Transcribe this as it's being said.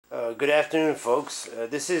Good afternoon, folks.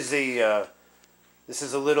 This is a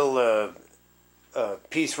little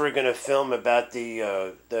piece we're going to film about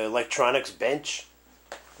the electronics bench,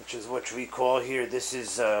 which is what we call here. This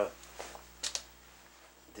is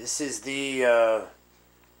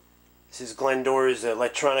Glendora's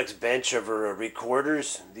electronics bench of her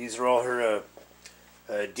recorders. These are all her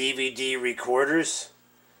DVD recorders,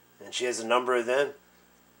 and she has a number of them,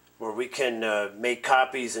 where we can make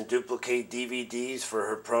copies and duplicate DVDs for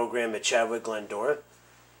her program at Chadwick Glendora.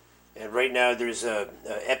 And right now there's a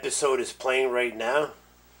episode is playing right now.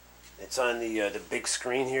 It's on the big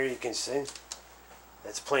screen here, you can see.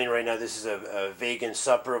 It's playing right now. This is a vegan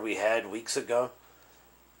supper we had weeks ago.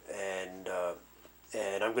 And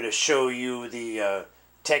I'm going to show you the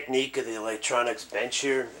technique of the electronics bench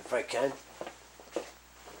here, if I can.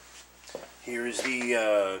 Here's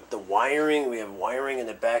the wiring. We have wiring in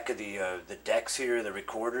the back of the decks here, the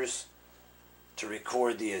recorders, to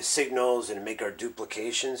record the signals and make our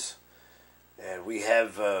duplications. And we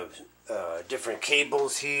have different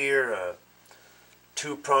cables here,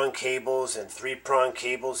 2-prong cables and 3-prong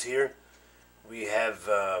cables here. We have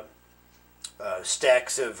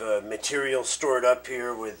stacks of material stored up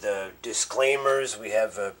here with disclaimers. We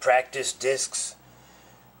have practice discs.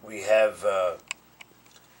 We have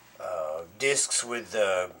discs with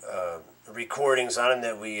recordings on them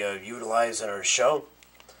that we utilize in our show.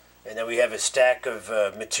 And then we have a stack of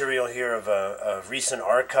material here of recent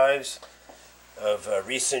archives of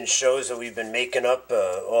recent shows that we've been making up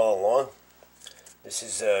all along. This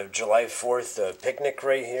is July 4th picnic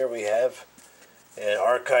right here we have. And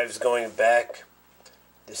archives going back.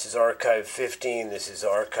 This is archive 15, this is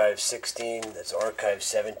archive 16, that's archive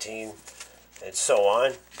 17, and so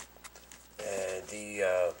on. And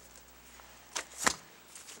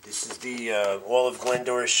this is all of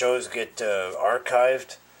Glendora's shows get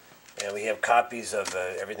archived, and we have copies of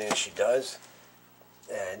everything that she does.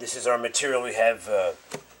 And this is our material. We have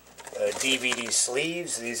DVD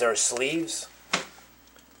sleeves. These are sleeves.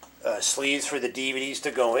 Sleeves for the DVDs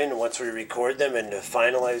to go in once we record them and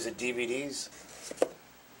finalize the DVDs.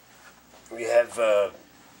 We have the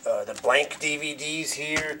blank DVDs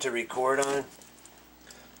here to record on.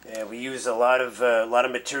 And we use a lot of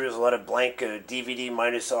materials, a lot of blank DVD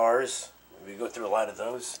minus R's. We go through a lot of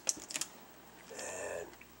those.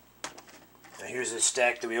 And here's a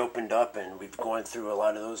stack that we opened up, and we've gone through a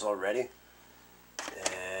lot of those already.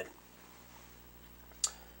 And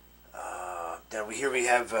then here we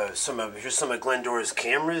have here's some of Glendora's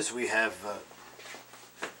cameras. We have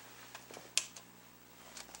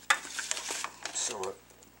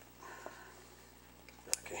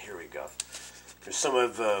okay, here we go. There's some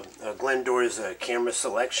of Glendora's camera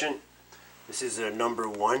selection. This is number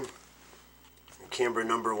 1, camera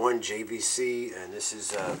number 1 JVC, and this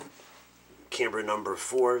is camera number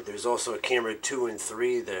 4. There's also a camera 2 and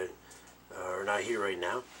 3 that are not here right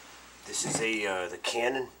now. This is the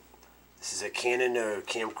Canon. This is a Canon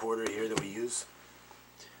camcorder here that we use,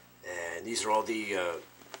 and these are all the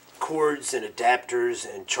cords and adapters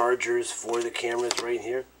and chargers for the cameras right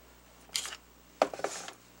here.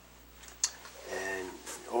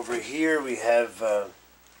 Over here we have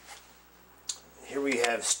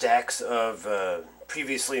stacks of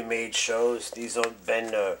previously made shows. These have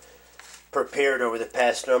been prepared over the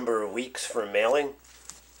past number of weeks for mailing,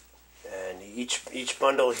 and each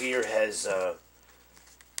bundle here has I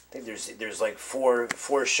think there's like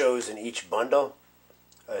four shows in each bundle.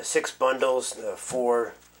 6 bundles,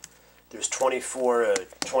 there's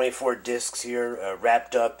 24 discs here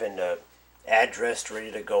wrapped up and addressed,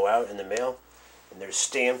 ready to go out in the mail. And they're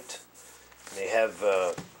stamped. They have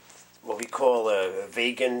what we call a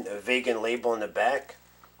vegan label in the back.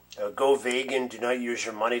 Go vegan. Do not use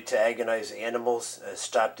your money to agonize animals.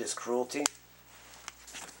 Stop this cruelty.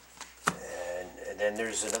 And then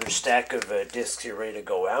there's another stack of discs here ready to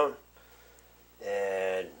go out.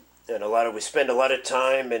 And we spend a lot of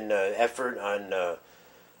time and effort on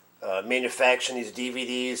manufacturing these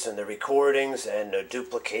DVDs and the recordings and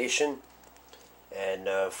duplication. And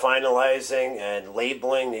finalizing and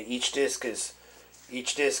labeling. Each disc is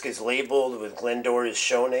labeled with Glendora's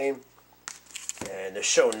show name and the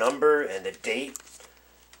show number and the date,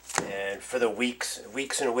 and for the weeks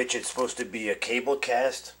in which it's supposed to be a cable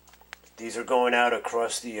cast. These are going out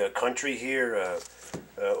across the country here: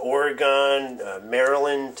 Oregon,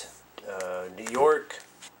 Maryland, New York,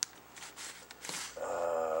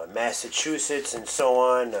 Massachusetts, and so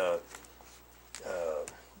on.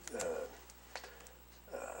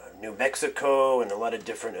 New Mexico and a lot of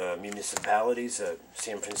different municipalities,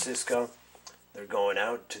 San Francisco. They're going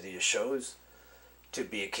out to the shows to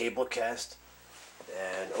be a cable cast.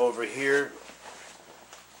 And over here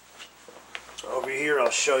Over here,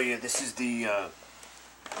 I'll show you. This is the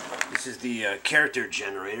character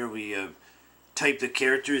generator. We type the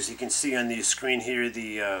characters. You can see on the screen here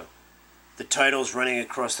the titles running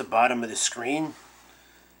across the bottom of the screen,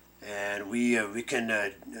 and we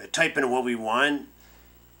can type in what we want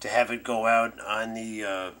to have it go out on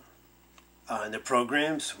the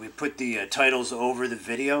programs. We put the titles over the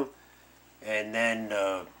video, and then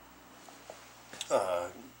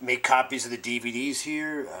make copies of the DVDs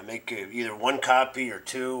here. Make either one copy or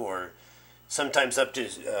two, or sometimes up to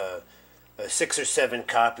 6 or 7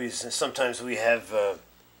 copies. And sometimes we have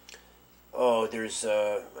there's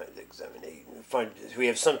I think 7, 8. We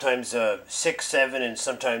have sometimes 6, 7, and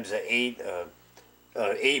sometimes 8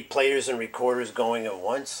 players and recorders going at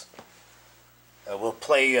once. We'll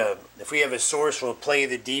play if we have a source. We'll play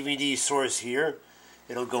the DVD source here.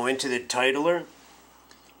 It'll go into the titler,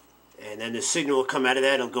 and then the signal will come out of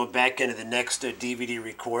that. It'll go back into the next DVD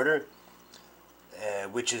recorder,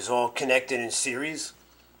 which is all connected in series.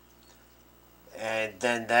 And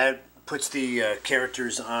then that puts the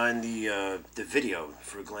characters on the video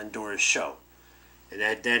for Glendora's show. And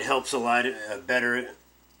that helps a lot better.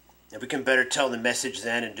 And we can better tell the message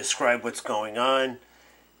then and describe what's going on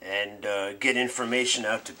and get information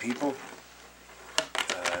out to people.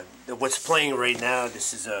 What's playing right now,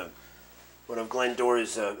 this is one of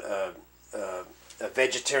Glendora's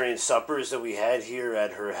vegetarian suppers that we had here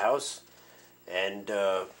at her house. And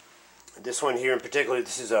this one here in particular,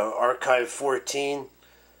 this is Archive 14.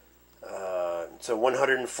 So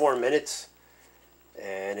 104 minutes.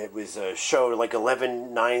 And it was a show like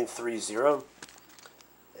 11930.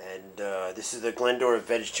 And this is the Glendora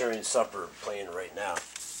vegetarian supper playing right now.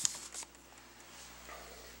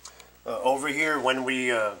 Over here, when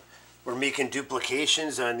we're making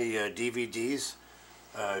duplications on the DVDs,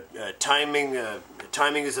 timing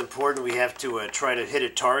is important. We have to try to hit a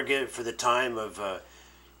target for the time of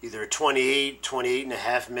either 28 and a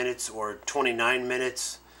half minutes or 29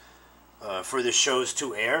 minutes for the shows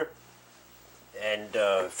to air. And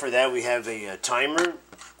for that we have a timer.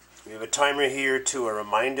 We have a timer here to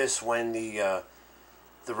remind us when the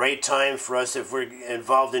right time for us, if we're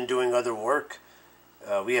involved in doing other work.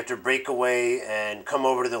 We have to break away and come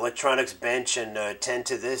over to the electronics bench and tend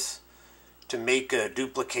to this to make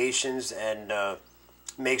duplications and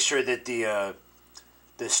make sure that the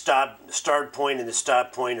start point and the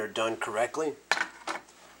stop point are done correctly,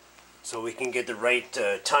 so we can get the right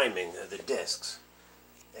timing of the discs.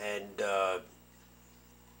 And I'll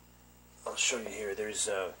show you here. There's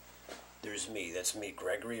me. That's me,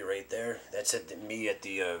 Gregory, right there. That's me at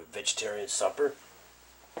the vegetarian supper.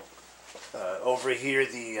 Over here,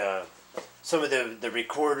 some of the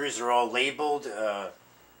recorders are all labeled. They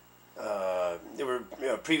were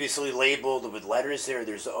previously labeled with letters there.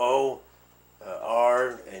 There's O,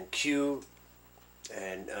 R, and Q,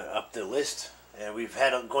 and up the list. And we've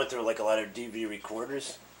had going through like a lot of DVD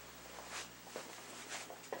recorders.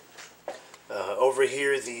 Over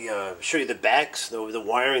here, show you the backs, the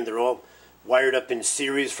wiring. They're all wired up in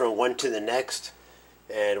series from one to the next,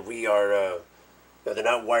 and we are. They're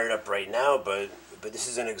not wired up right now, but this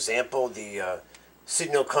is an example. The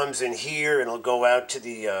signal comes in here and it'll go out to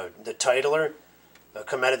the titler,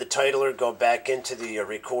 come out of the titler, go back into the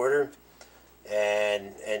recorder,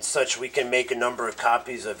 and such. We can make a number of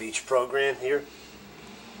copies of each program here.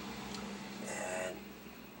 And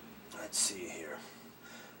let's see here.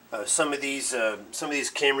 Some of these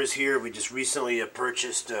cameras here we just recently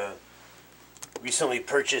purchased. This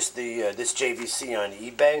JVC on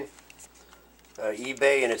eBay.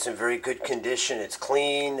 And it's in very good condition. It's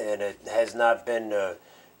clean and it has not been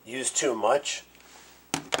used too much.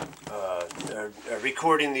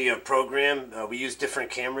 Recording the program, we use different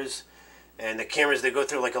cameras, and the cameras, they go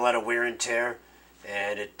through like a lot of wear and tear,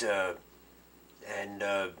 and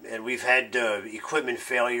and we've had equipment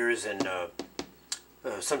failures, and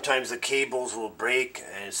sometimes the cables will break,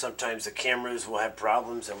 and sometimes the cameras will have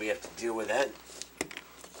problems, and we have to deal with that.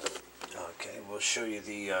 Okay, we'll show you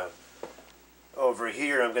the. Over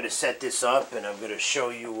here, I'm going to set this up, and I'm going to show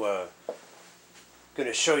you a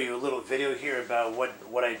little video here about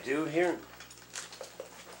what I do here.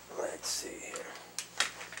 Let's see here.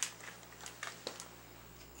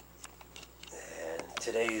 And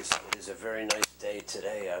today is a very nice day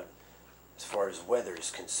today, as far as weather is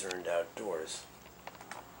concerned outdoors.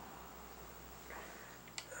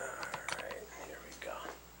 All right, here we go.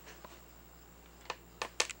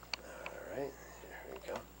 All right, here we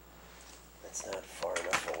go. It's not far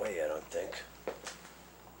enough away, I don't think.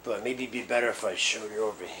 But maybe it'd be better if I showed you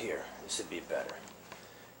over here. This would be better.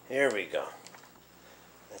 Here we go.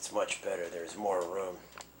 That's much better. There's more room.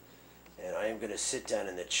 And I am going to sit down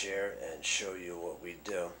in the chair and show you what we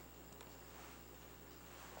do.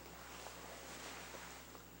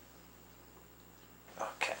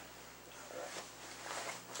 Okay.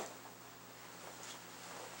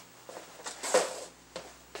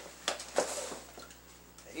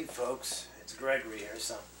 Hey folks, it's Gregory here,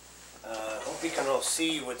 so hope you can all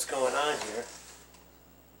see what's going on here.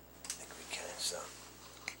 I think we can, so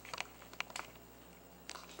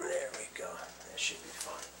there we go. That should be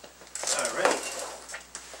fine. Alright.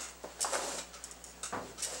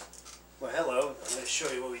 Well, hello. I'm going to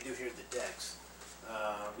show you what we do here at the decks.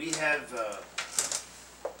 We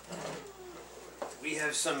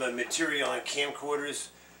have some material on camcorders.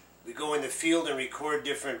 We go in the field and record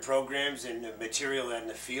different programs and material out in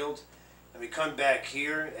the field. And we come back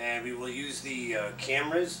here and we will use the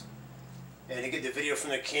cameras and to get the video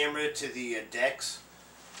from the camera to the decks.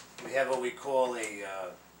 We have what we call a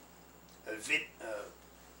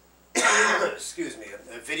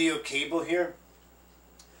video cable here,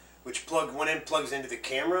 which one end plugs into the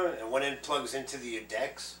camera and one end plugs into the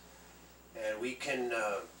decks, and we can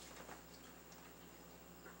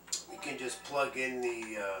just plug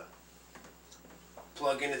into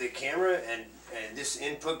the camera, and this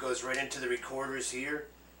input goes right into the recorders here,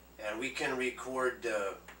 and we can record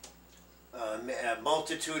a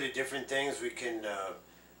multitude of different things. We can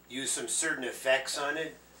use some certain effects on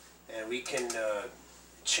it, and we can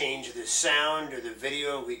change the sound or the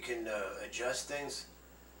video. We can adjust things,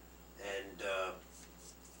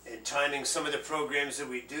 and timing some of the programs that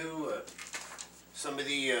we do. Some of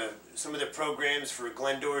the programs for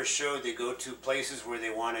Glendora's show, they go to places where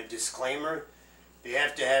they want a disclaimer. They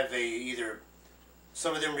have to have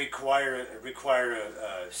some of them require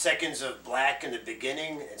seconds of black in the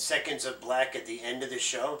beginning and seconds of black at the end of the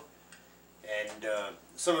show. And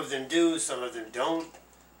some of them do, some of them don't.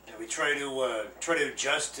 And we try to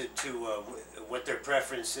adjust it to what their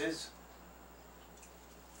preference is.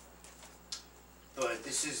 But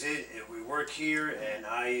this is it. We work here, and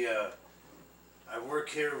I work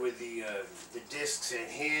here with the discs in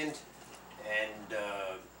hand, and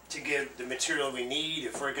to get the material we need.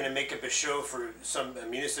 If we're going to make up a show for a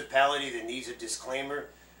municipality that needs a disclaimer,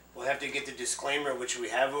 we'll have to get the disclaimer, which we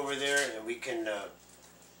have over there, and we can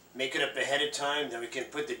make it up ahead of time. Then we can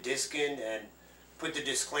put the disc in and put the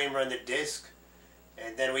disclaimer on the disc,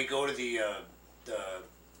 and then we go to the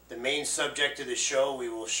main subject of the show. We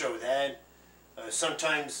will show that.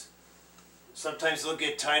 Sometimes they'll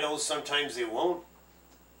get titles, sometimes they won't.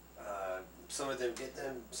 Some of them get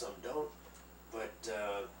them, some don't. But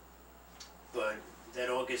that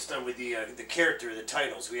all gets done with the character, the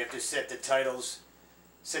titles. We have to set the titles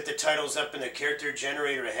up in the character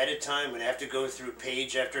generator ahead of time, and have to go through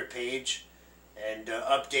page after page and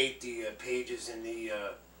update the pages in the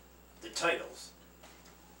titles.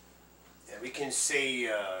 And we can say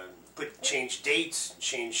change dates,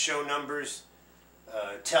 change show numbers,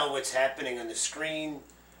 tell what's happening on the screen,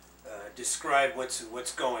 describe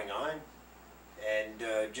what's going on, and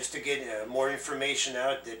just to get more information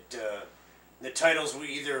out, that the titles will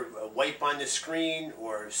either wipe on the screen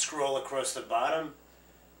or scroll across the bottom,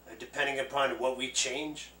 depending upon what we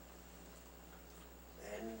change.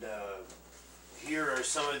 And here are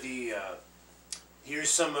some of the here's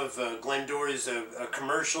some of Glendora's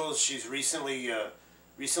commercials. She's recently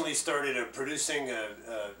started producing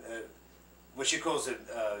what she calls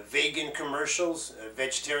vegan commercials,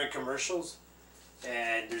 vegetarian commercials,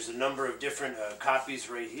 and there's a number of different copies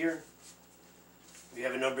right here. We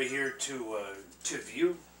have a number here to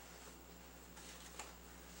view,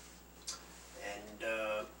 and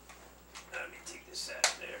let me take this out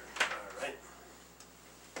of there. All right.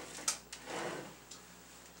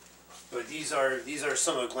 But these are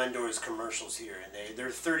some of Glendora's commercials here, and they're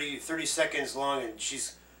 30 seconds long, and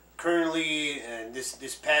she's currently, and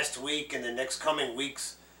this past week and the next coming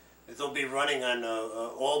weeks, they'll be running on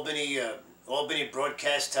Albany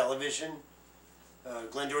Broadcast Television.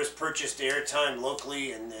 Glendora's purchased airtime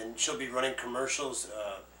locally, and then she'll be running commercials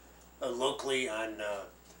locally on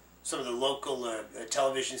some of the local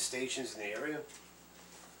television stations in the area.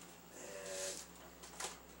 And,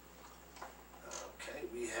 okay,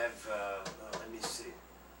 we have, let me see,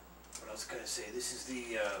 what else can I say? This is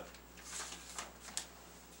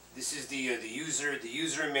the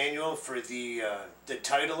user manual for the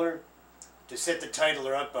titler. To set the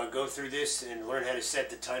titler up, I'll go through this and learn how to set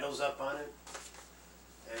the titles up on it.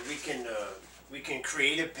 And we can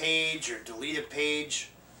create a page or delete a page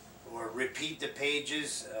or repeat the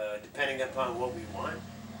pages depending upon what we want.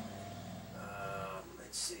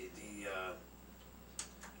 Let's see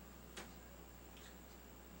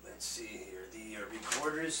let's see here, the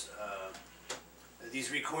recorders. These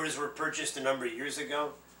recorders were purchased a number of years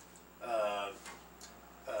ago.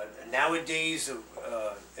 Nowadays,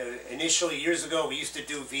 initially years ago, we used to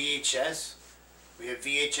do VHS. We have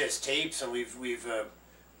VHS tapes, and we've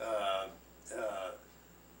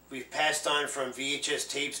passed on from VHS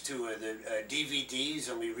tapes to the DVDs,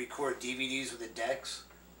 and we record DVDs with the decks.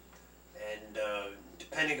 And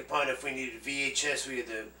depending upon if we needed VHS, we had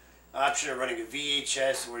the option of running a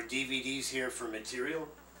VHS or DVDs here for material.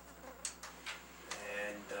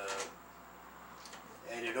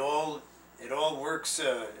 And it all works.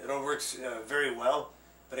 Very well,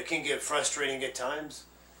 but it can get frustrating at times.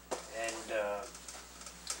 And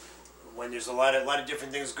when there's a lot of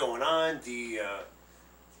different things going on,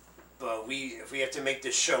 but if we have to make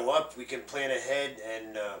this show up, we can plan ahead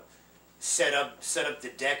and set up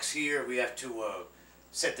the decks here. We have to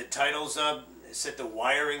set the titles up, set the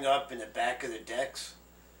wiring up in the back of the decks,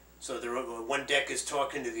 so one deck is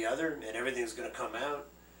talking to the other, and everything's going to come out.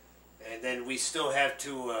 And then we still have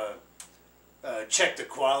to check the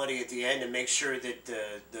quality at the end and make sure that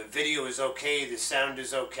the video is okay, the sound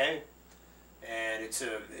is okay, and it's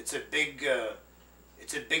a big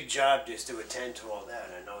job just to attend to all that.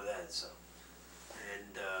 I know that. So,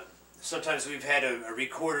 and sometimes we've had a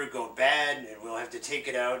recorder go bad, and we'll have to take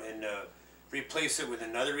it out and replace it with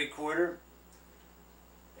another recorder.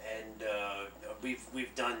 And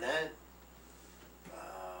we've done that.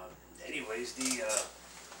 Anyways, the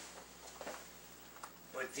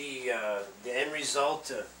end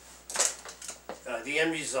result. The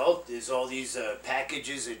end result is all these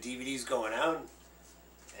packages of DVDs going out,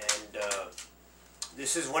 and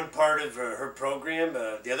this is one part of her program.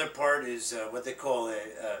 The other part is what they call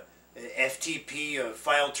a FTP,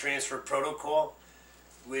 file transfer protocol,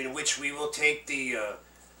 in which we will take the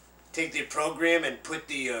program and put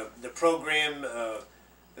the program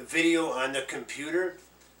video on the computer,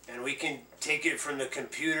 and we can take it from the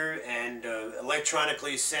computer and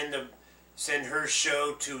electronically send her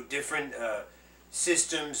show to different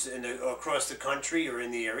systems across the country or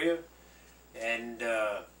in the area. And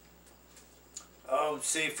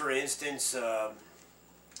say for instance, down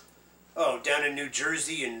in New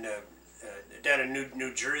Jersey and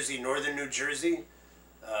northern New Jersey,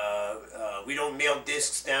 we don't mail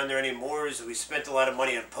discs down there anymore, so we spent a lot of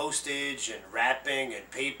money on postage and wrapping and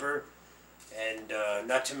paper, and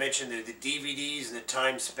not to mention the DVDs and the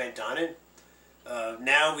time spent on it.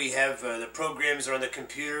 Now we have the programs are on the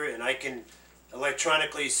computer, and I can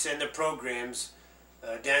electronically send the programs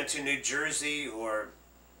down to New Jersey or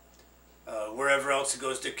wherever else it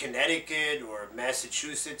goes, to Connecticut or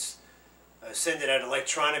Massachusetts. Send it out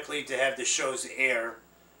electronically to have the shows air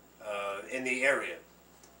in the area,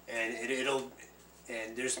 and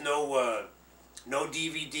and there's no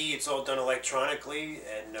DVD. It's all done electronically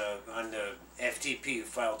and on the FTP,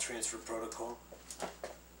 file transfer protocol.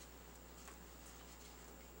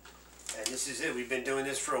 And this is it. We've been doing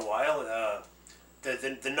this for a while.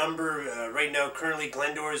 The number right now, currently,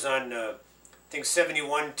 Glendora is on I think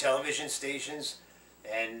 71 television stations,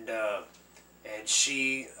 and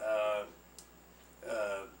she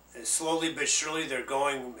slowly but surely they're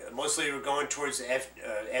going. Mostly we're going towards the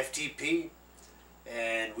FTP,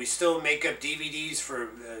 and we still make up DVDs for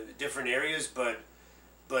different areas, but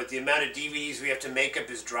the amount of DVDs we have to make up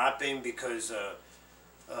is dropping because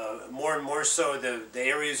more and more so the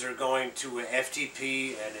areas are going to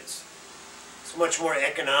FTP, and it's much more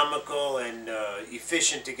economical and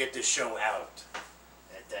efficient to get the show out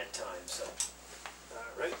at that time. So, all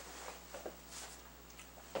right.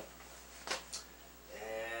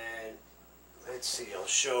 And let's see. I'll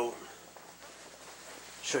show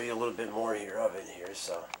you a little bit more here of it here.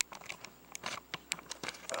 So,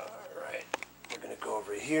 all right. We're gonna go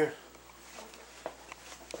over here.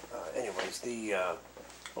 Anyways,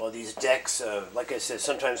 well, these decks, like I said,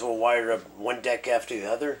 sometimes we'll wire up one deck after the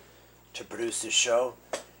other to produce the show,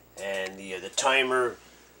 and the timer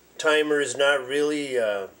is not really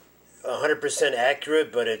 100%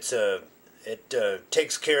 accurate, but it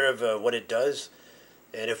takes care of what it does.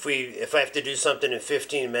 And if I have to do something in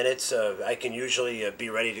 15 minutes, I can usually be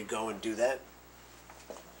ready to go and do that.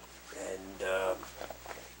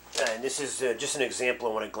 And this is just an example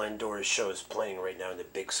of one of Glendora's shows playing right now on the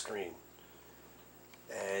big screen.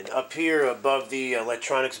 And up here above the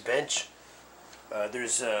electronics bench,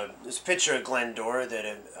 there's this picture of Glendora that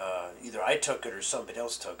either I took it or somebody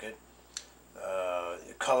else took it.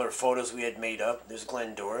 Color photos we had made up. There's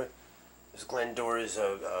Glendora. There's Glendora's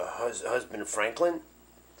husband Franklin.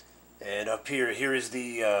 And up here is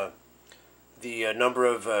the number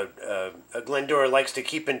of Glendora likes to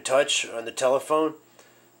keep in touch on the telephone.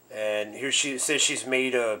 And here she says she's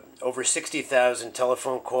made over 60,000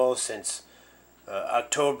 telephone calls since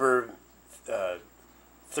October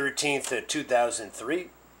 13th, 2003.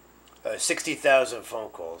 60,000 phone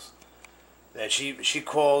calls. And she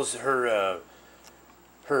calls her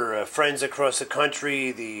friends across the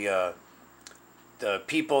country, the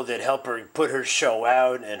people that help her put her show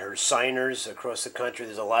out, and her signers across the country.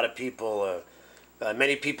 There's a lot of people,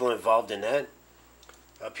 many people involved in that.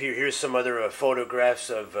 Up here, here's some other photographs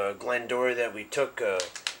of Glendora that we took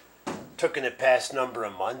in the past number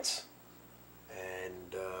of months.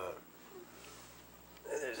 And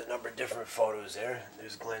there's a number of different photos there.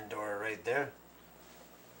 There's Glendora right there.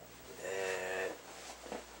 And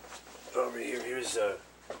over here, here's a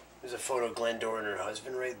photo of Glendora and her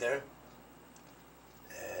husband right there.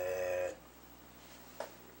 And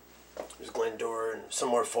there's Glendora and some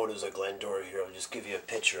more photos of Glendora here. I'll just give you a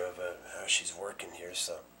picture of how she's working here.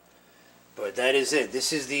 So, but that is it.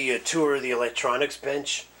 This is the tour of the electronics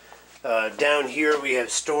bench. Down here we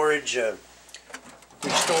have storage.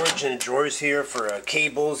 Storage in drawers here for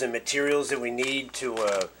cables and materials that we need to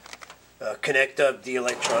connect up the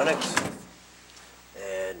electronics.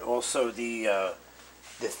 And also the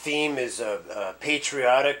theme is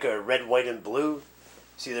patriotic, red, white, and blue.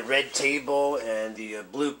 See the red table and the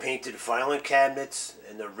blue painted filing cabinets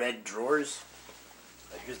and the red drawers.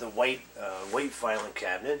 Here's the white filing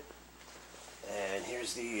cabinet, and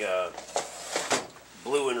here's the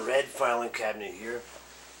blue and red filing cabinet here.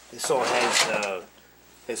 This all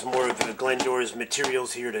has more of Glendora's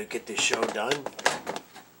materials here to get the show done.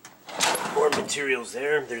 More materials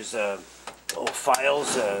there. There's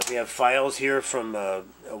files. We have files here from a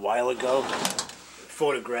while ago.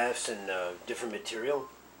 Photographs and different material.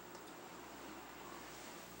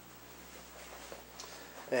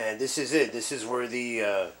 And this is it. This is where the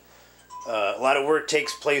a lot of work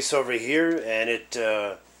takes place over here, and it's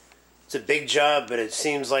a big job, but it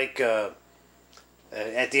seems like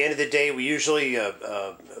at the end of the day, we usually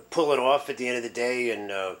pull it off at the end of the day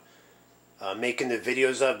and making the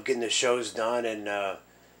videos up, getting the shows done, and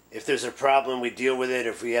if there's a problem, we deal with it.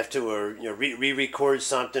 If we have to re-record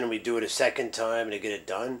something, we do it a second time to get it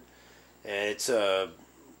done. And it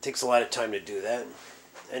takes a lot of time to do that.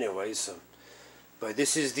 Anyway, so, but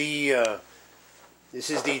this is the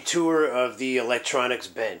tour of the electronics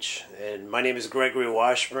bench. And my name is Gregory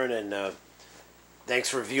Washburn, and thanks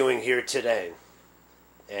for viewing here today.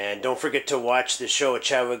 And don't forget to watch the show at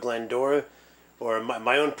Chat with Glendora, or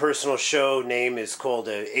my own personal show name is called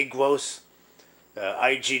IGWOS.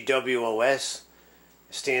 IGWOS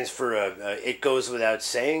stands for It Goes Without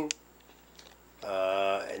Saying,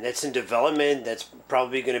 and that's in development. That's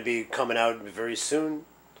probably going to be coming out very soon.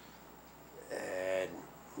 And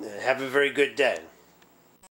have a very good day.